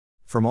lethal.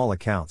 From all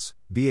accounts,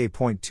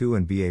 BA.2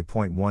 and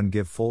BA.1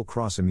 give full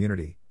cross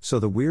immunity, so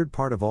the weird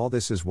part of all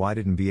this is, why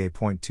didn't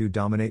BA.2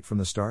 dominate from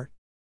the start?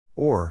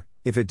 Or,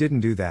 if it didn't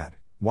do that,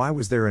 why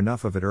was there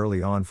enough of it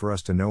early on for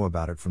us to know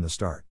about it from the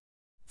start?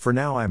 For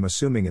now I'm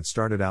assuming it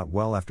started out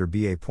well after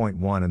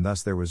BA.1 and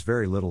thus there was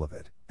very little of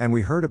it, and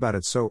we heard about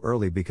it so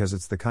early because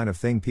it's the kind of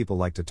thing people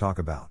like to talk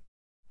about.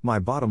 My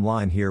bottom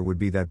line here would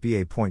be that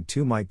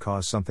BA.2 might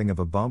cause something of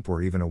a bump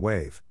or even a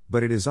wave,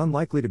 but it is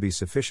unlikely to be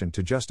sufficient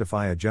to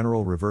justify a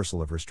general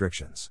reversal of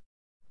restrictions.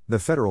 The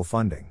federal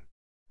funding.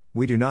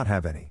 We do not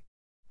have any.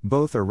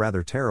 Both are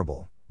rather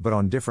terrible, but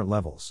on different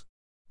levels.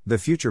 The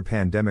future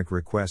pandemic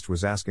request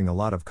was asking a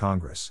lot of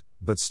Congress,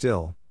 but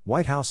still,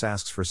 White House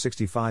asks for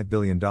 $65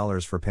 billion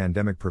for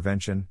pandemic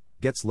prevention,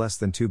 gets less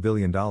than $2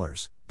 billion,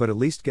 but at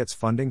least gets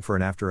funding for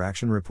an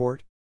after-action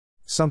report?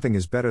 Something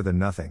is better than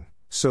nothing,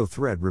 so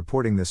Thread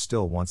reporting this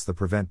still wants the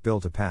Prevent bill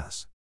to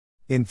pass.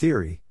 In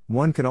theory,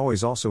 one can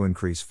always also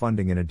increase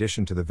funding in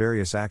addition to the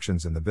various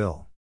actions in the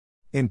bill.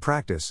 In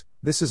practice,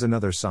 this is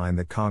another sign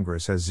that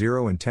Congress has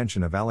zero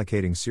intention of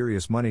allocating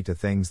serious money to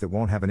things that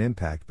won't have an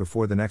impact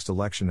before the next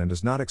election and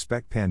does not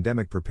expect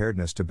pandemic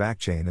preparedness to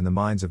backchain in the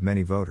minds of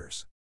many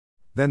voters.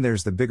 Then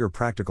there's the bigger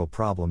practical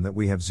problem that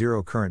we have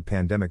zero current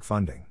pandemic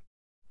funding.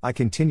 I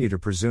continue to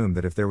presume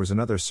that if there was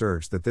another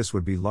surge that this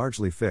would be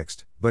largely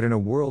fixed, but in a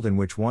world in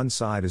which one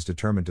side is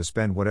determined to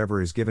spend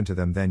whatever is given to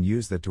them then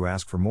use that to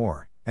ask for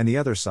more, and the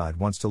other side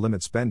wants to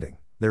limit spending,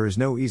 there is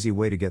no easy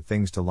way to get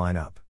things to line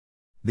up.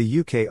 The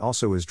UK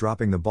also is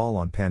dropping the ball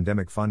on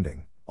pandemic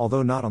funding,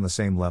 although not on the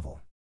same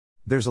level.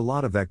 There's a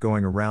lot of that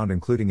going around,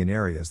 including in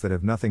areas that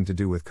have nothing to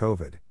do with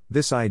COVID,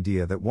 this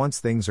idea that once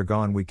things are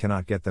gone we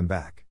cannot get them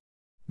back.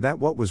 That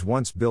what was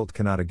once built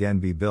cannot again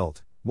be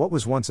built, what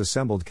was once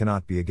assembled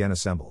cannot be again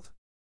assembled.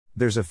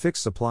 There's a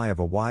fixed supply of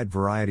a wide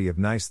variety of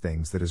nice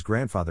things that is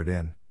grandfathered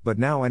in, but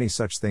now any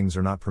such things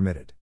are not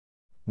permitted.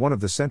 One of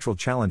the central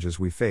challenges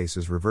we face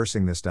is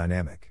reversing this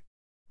dynamic.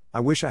 I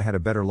wish I had a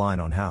better line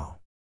on how.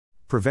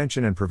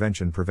 Prevention and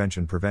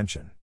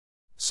prevention.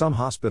 Some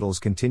hospitals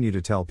continue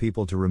to tell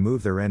people to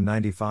remove their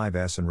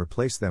N95s and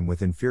replace them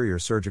with inferior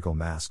surgical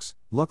masks.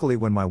 Luckily,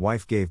 when my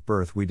wife gave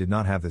birth, we did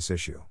not have this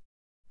issue.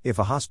 If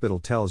a hospital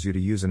tells you to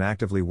use an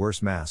actively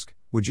worse mask,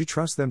 would you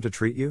trust them to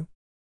treat you?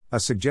 A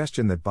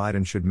suggestion that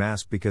Biden should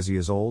mask because he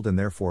is old and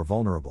therefore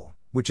vulnerable,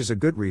 which is a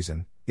good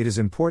reason. It is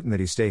important that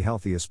he stay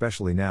healthy,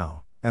 especially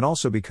now, and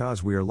also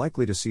because we are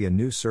likely to see a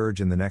new surge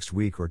in the next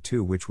week or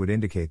two, which would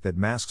indicate that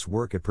masks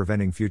work at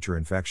preventing future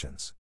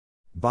infections.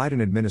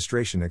 Biden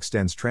administration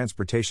extends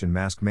transportation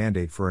mask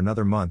mandate for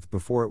another month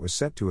before it was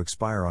set to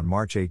expire on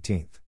March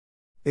 18.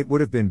 It would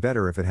have been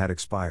better if it had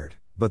expired,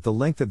 but the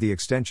length of the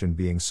extension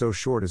being so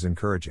short is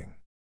encouraging.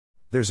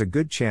 There's a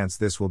good chance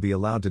this will be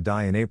allowed to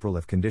die in April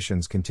if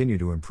conditions continue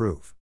to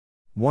improve.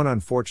 One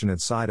unfortunate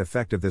side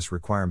effect of this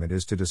requirement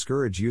is to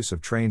discourage use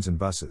of trains and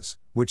buses,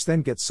 which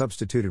then gets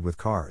substituted with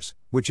cars,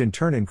 which in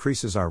turn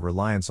increases our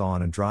reliance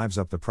on and drives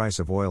up the price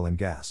of oil and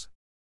gas.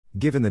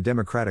 Given the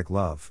democratic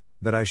love,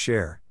 that I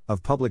share,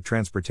 of public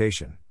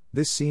transportation,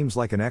 this seems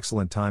like an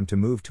excellent time to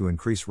move to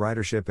increase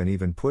ridership and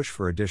even push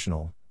for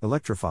additional,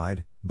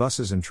 electrified,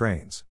 buses and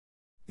trains.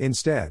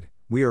 Instead,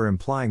 we are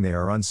implying they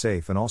are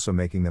unsafe and also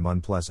making them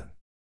unpleasant.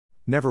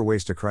 Never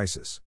waste a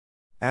crisis.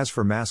 As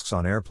for masks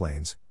on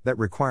airplanes, that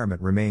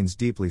requirement remains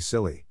deeply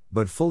silly,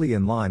 but fully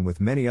in line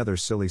with many other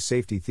silly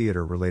safety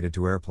theater related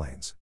to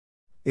airplanes.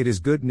 It is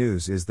good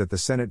news is that the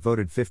Senate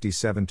voted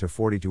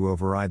 57-40 to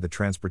override the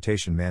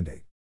transportation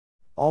mandate.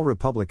 All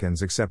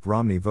Republicans except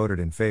Romney voted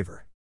in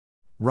favor.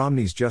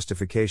 Romney's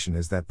justification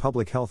is that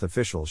public health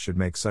officials should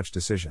make such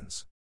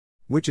decisions.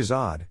 Which is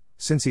odd,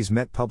 since he's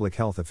met public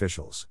health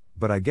officials,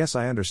 but I guess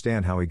I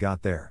understand how he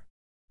got there.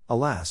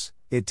 Alas,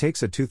 It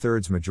takes a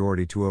 2/3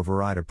 majority to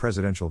override a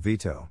presidential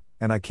veto,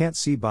 and I can't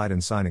see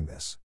Biden signing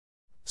this.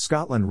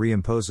 Scotland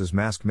reimposes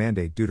mask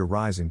mandate due to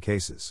rise in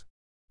cases.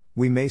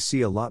 We may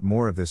see a lot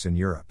more of this in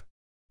Europe.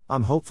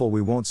 I'm hopeful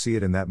we won't see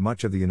it in that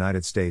much of the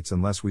United States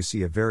unless we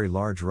see a very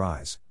large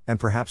rise, and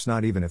perhaps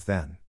not even if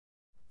then.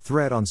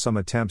 Thread on some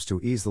attempts to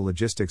ease the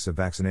logistics of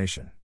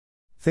vaccination.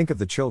 Think of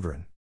the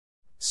children.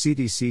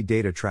 CDC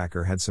data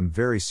tracker had some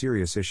very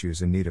serious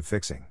issues in need of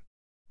fixing,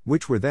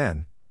 which were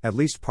then, at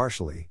least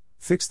partially,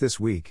 fixed this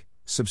week,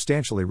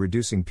 substantially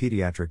reducing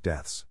pediatric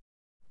deaths.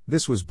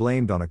 This was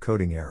blamed on a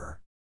coding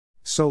error.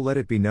 So let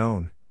it be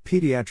known,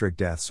 pediatric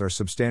deaths are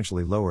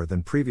substantially lower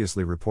than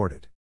previously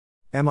reported.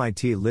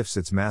 MIT lifts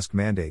its mask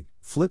mandate,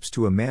 flips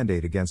to a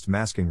mandate against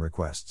masking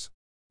requests.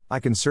 I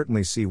can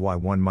certainly see why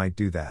one might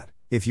do that.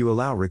 If you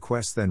allow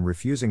requests, then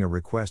refusing a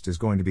request is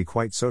going to be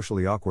quite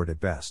socially awkward at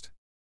best.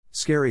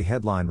 Scary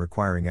headline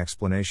requiring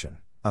explanation.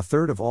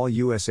 1/3 of all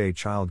USA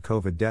child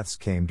COVID deaths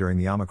came during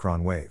the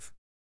Omicron wave.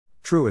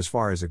 True as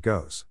far as it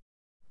goes.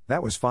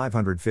 That was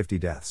 550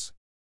 deaths.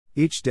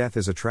 Each death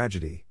is a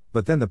tragedy,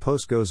 but then the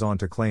post goes on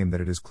to claim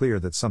that it is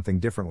clear that something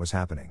different was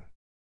happening.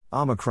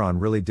 Omicron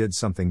really did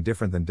something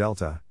different than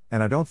Delta,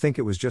 and I don't think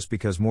it was just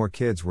because more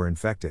kids were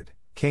infected,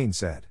 Kane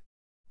said.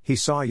 He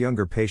saw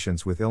younger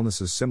patients with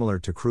illnesses similar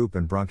to croup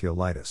and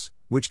bronchiolitis,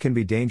 which can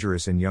be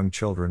dangerous in young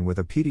children with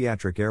a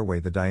pediatric airway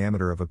the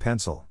diameter of a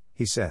pencil,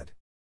 he said.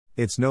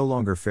 It's no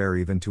longer fair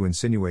even to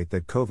insinuate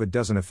that COVID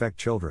doesn't affect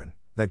children,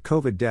 that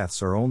COVID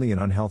deaths are only in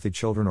unhealthy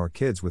children or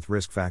kids with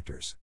risk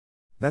factors.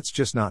 That's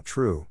just not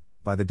true,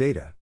 by the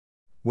data.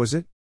 Was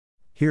it?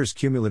 Here's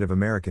cumulative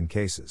American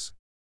cases.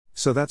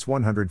 So that's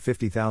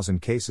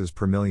 150,000 cases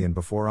per million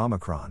before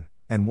Omicron,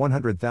 and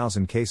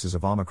 100,000 cases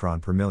of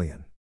Omicron per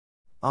million.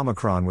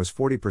 Omicron was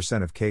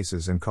 40% of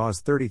cases and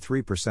caused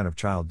 33% of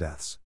child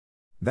deaths.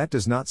 That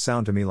does not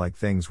sound to me like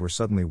things were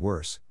suddenly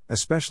worse,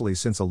 especially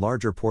since a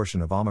larger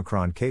portion of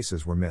Omicron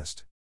cases were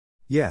missed.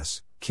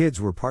 Yes, kids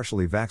were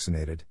partially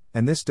vaccinated,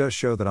 and this does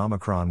show that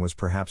Omicron was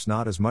perhaps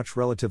not as much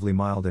relatively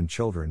mild in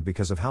children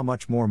because of how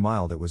much more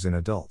mild it was in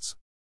adults.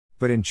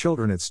 But in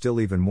children it's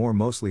still even more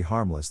mostly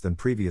harmless than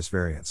previous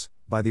variants,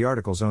 by the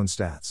article's own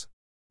stats.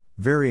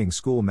 Varying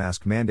school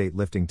mask mandate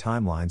lifting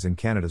timelines in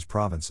Canada's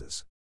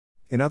provinces.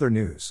 In other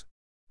news,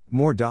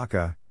 more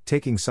DACA,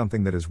 taking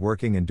something that is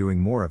working and doing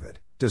more of it,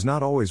 does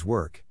not always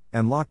work,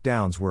 and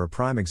lockdowns were a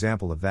prime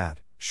example of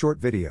that. Short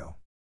video.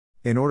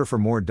 In order for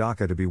more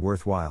DACA to be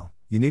worthwhile,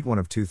 you need one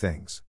of two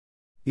things.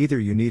 Either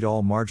you need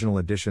all marginal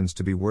additions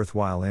to be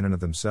worthwhile in and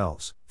of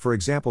themselves, for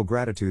example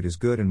gratitude is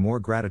good and more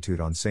gratitude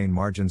on sane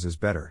margins is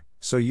better,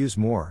 so use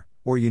more,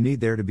 or you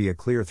need there to be a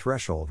clear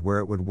threshold where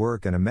it would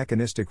work and a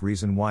mechanistic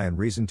reason why and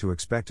reason to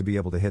expect to be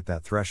able to hit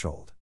that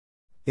threshold.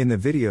 In the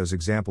video's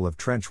example of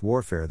trench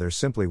warfare there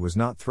simply was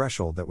not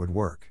threshold that would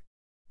work.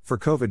 For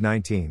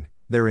COVID-19,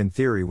 there in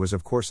theory was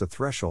of course a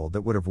threshold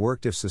that would have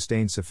worked if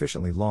sustained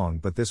sufficiently long,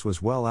 but this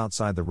was well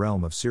outside the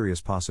realm of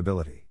serious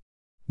possibility.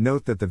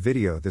 Note that the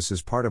video this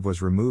is part of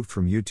was removed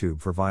from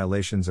YouTube for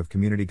violations of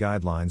community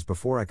guidelines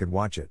before I could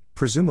watch it,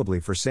 presumably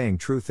for saying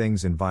true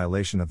things in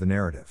violation of the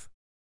narrative.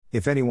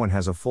 If anyone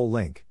has a full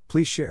link,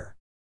 please share.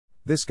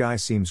 This guy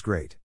seems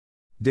great.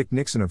 Dick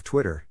Nixon of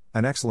Twitter,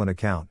 an excellent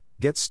account,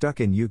 gets stuck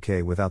in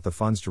UK without the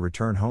funds to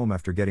return home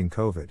after getting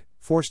COVID,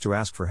 forced to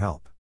ask for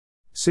help.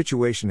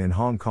 Situation in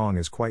Hong Kong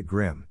is quite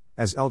grim,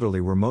 as elderly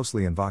were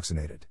mostly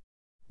unvaccinated.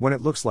 When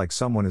it looks like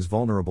someone is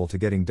vulnerable to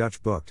getting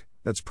Dutch booked,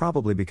 that's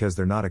probably because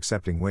they're not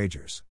accepting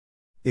wagers.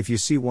 If you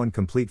see one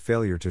complete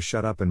failure to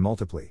shut up and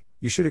multiply,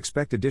 you should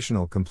expect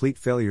additional complete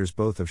failures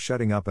both of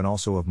shutting up and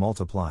also of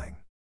multiplying.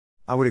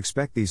 I would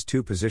expect these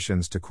two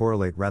positions to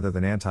correlate rather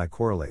than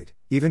anti-correlate,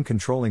 even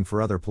controlling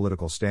for other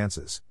political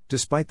stances,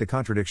 despite the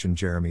contradiction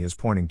Jeremy is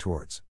pointing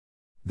towards.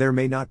 There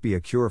may not be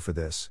a cure for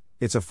this.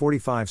 It's a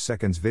 45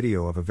 seconds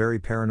video of a very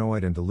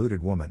paranoid and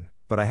deluded woman,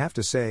 but I have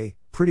to say,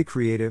 pretty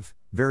creative,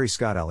 very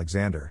Scott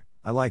Alexander,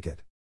 I like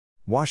it.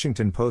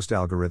 Washington Post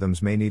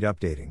algorithms may need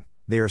updating.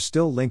 They are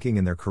still linking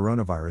in their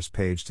coronavirus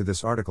page to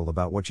this article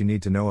about what you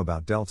need to know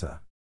about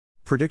Delta.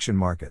 Prediction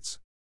markets.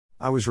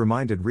 I was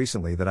reminded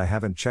recently that I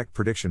haven't checked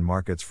prediction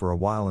markets for a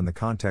while in the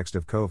context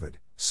of COVID,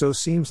 so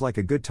seems like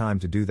a good time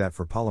to do that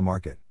for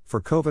Polymarket.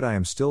 For COVID I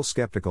am still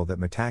skeptical that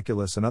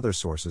Metaculus and other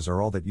sources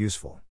are all that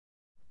useful.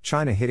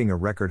 China hitting a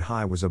record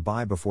high was a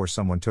buy before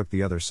someone took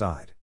the other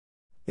side.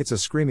 It's a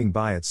screaming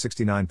buy at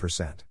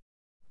 69%.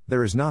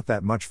 There is not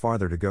that much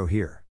farther to go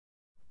here.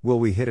 Will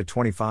we hit a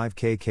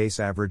 25k case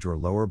average or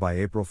lower by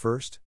April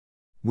 1st?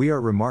 We are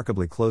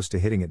remarkably close to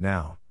hitting it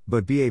now,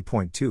 but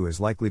BA.2 is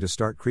likely to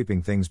start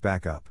creeping things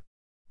back up.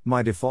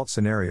 My default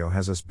scenario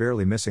has us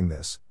barely missing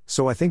this,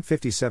 so I think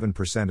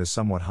 57% is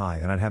somewhat high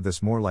and I'd have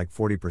this more like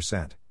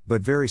 40%,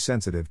 but very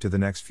sensitive to the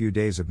next few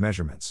days of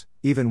measurements.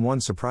 Even one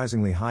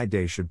surprisingly high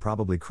day should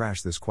probably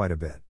crash this quite a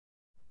bit.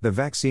 The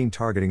vaccine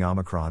targeting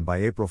Omicron by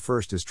April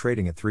 1st is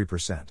trading at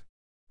 3%.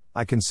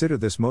 I consider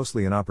this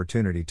mostly an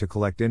opportunity to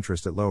collect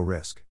interest at low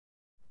risk.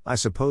 I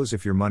suppose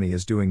if your money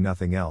is doing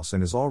nothing else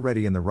and is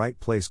already in the right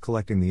place,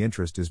 collecting the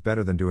interest is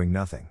better than doing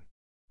nothing.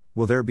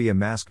 Will there be a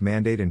mask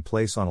mandate in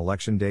place on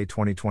Election Day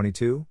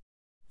 2022?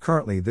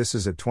 Currently this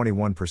is at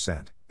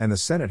 21%, and the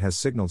Senate has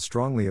signaled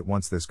strongly it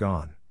wants this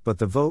gone, but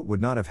the vote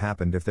would not have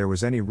happened if there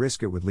was any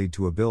risk it would lead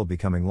to a bill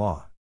becoming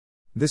law.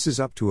 This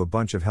is up to a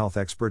bunch of health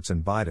experts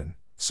and Biden,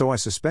 so I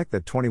suspect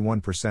that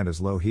 21%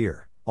 is low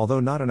here, although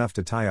not enough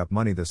to tie up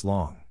money this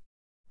long.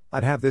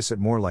 I'd have this at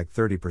more like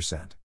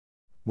 30%.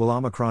 Will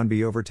Omicron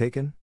be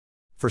overtaken?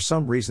 For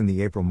some reason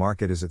the April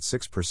market is at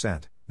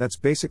 6%, that's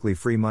basically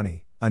free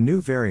money. A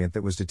new variant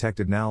that was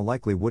detected now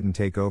likely wouldn't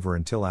take over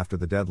until after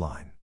the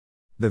deadline.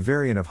 The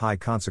variant of high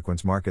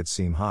consequence markets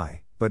seem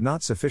high, but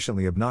not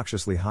sufficiently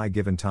obnoxiously high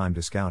given time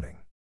discounting.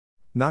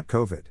 Not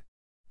COVID.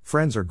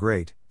 Friends are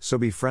great, so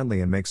be friendly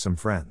and make some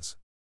friends.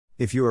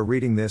 If you are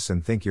reading this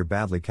and think you're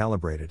badly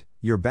calibrated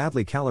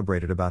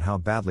about how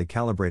badly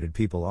calibrated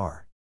people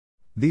are.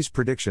 These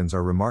predictions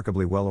are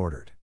remarkably well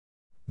ordered.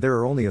 There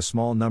are only a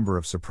small number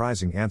of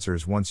surprising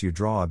answers once you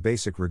draw a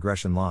basic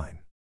regression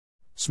line.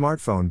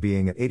 Smartphone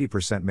being at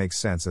 80% makes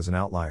sense as an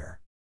outlier.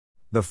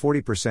 The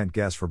 40%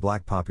 guess for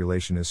black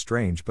population is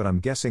strange, but I'm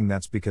guessing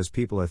that's because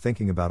people are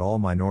thinking about all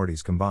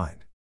minorities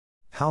combined.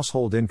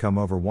 Household income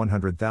over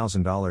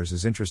 $100,000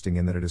 is interesting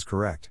in that it is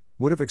correct.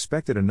 Would have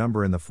expected a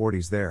number in the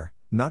 40s there,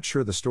 not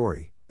sure the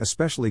story,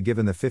 especially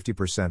given the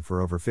 50%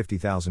 for over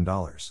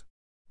 $50,000.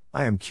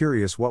 I am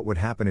curious what would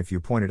happen if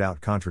you pointed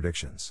out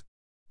contradictions.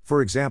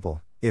 For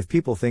example, if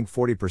people think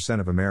 40%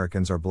 of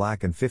Americans are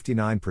black and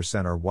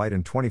 59% are white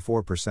and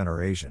 24%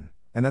 are Asian,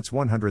 and that's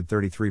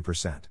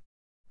 133%.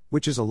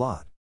 Which is a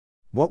lot.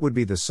 What would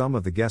be the sum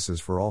of the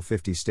guesses for all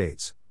 50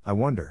 states, I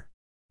wonder?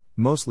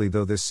 Mostly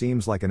though this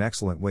seems like an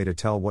excellent way to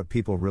tell what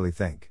people really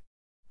think.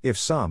 If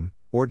some,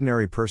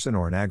 ordinary person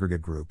or an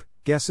aggregate group,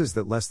 guesses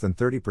that less than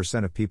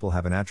 30% of people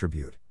have an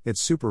attribute,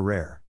 it's super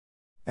rare.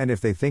 And if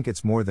they think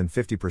it's more than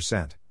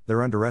 50%,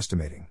 they're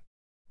underestimating.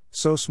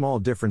 So small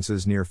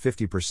differences near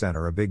 50%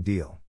 are a big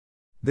deal.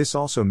 This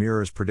also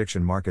mirrors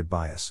prediction market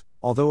bias,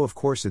 although of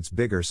course it's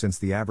bigger since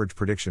the average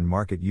prediction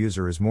market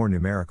user is more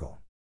numerical.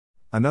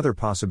 Another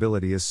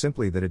possibility is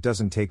simply that it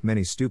doesn't take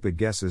many stupid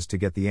guesses to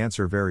get the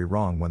answer very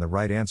wrong when the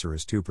right answer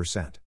is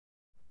 2%.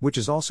 Which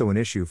is also an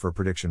issue for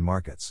prediction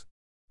markets.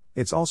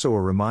 It's also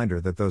a reminder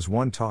that those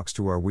one talks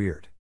to are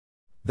weird.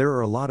 There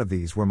are a lot of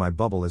these where my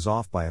bubble is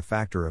off by a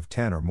factor of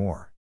 10 or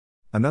more.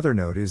 Another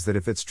note is that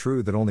if it's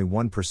true that only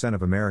 1%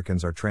 of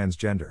Americans are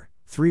transgender,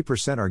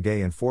 3% are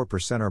gay and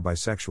 4% are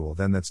bisexual,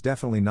 then that's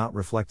definitely not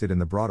reflected in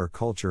the broader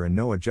culture, and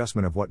no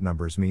adjustment of what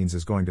numbers means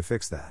is going to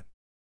fix that.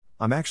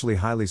 I'm actually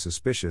highly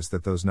suspicious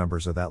that those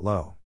numbers are that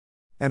low.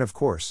 And of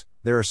course,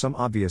 there are some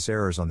obvious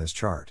errors on this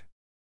chart.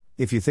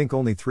 If you think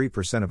only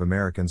 3% of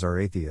Americans are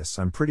atheists,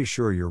 I'm pretty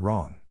sure you're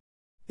wrong.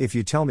 If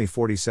you tell me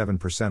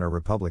 47% are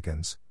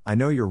Republicans, I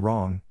know you're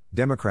wrong.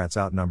 Democrats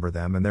outnumber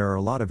them, and there are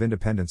a lot of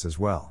independents as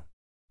well.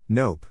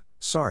 Nope,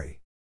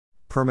 sorry.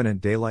 Permanent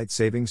daylight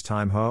savings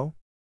time ho?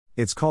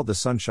 It's called the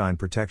Sunshine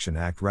Protection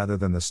Act rather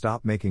than the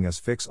Stop Making Us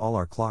Fix All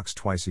Our Clocks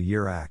Twice a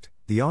Year Act,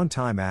 the On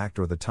Time Act,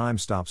 or the Time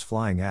Stops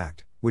Flying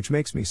Act, which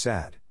makes me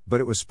sad,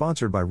 but it was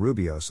sponsored by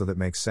Rubio, so that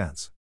makes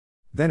sense.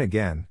 Then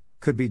again,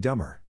 could be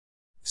dumber.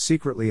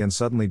 Secretly and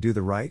suddenly do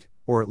the right,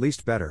 or at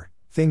least better,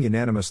 thing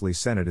unanimously.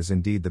 Senate is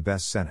indeed the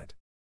best Senate.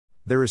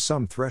 There is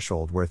some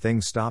threshold where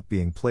things stop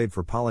being played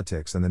for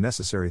politics and the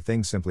necessary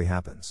thing simply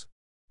happens.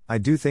 I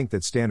do think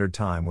that standard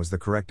time was the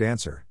correct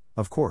answer,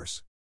 of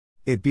course.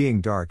 It being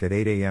dark at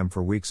 8 a.m.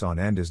 for weeks on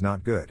end is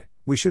not good,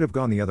 we should have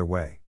gone the other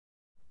way.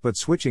 But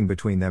switching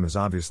between them is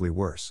obviously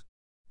worse.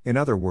 In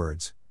other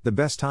words, the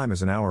best time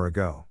is an hour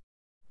ago.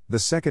 The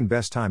second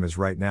best time is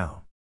right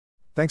now.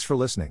 Thanks for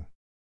listening.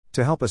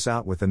 To help us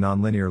out with the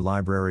Nonlinear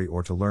Library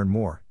or to learn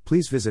more,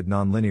 please visit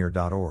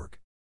nonlinear.org.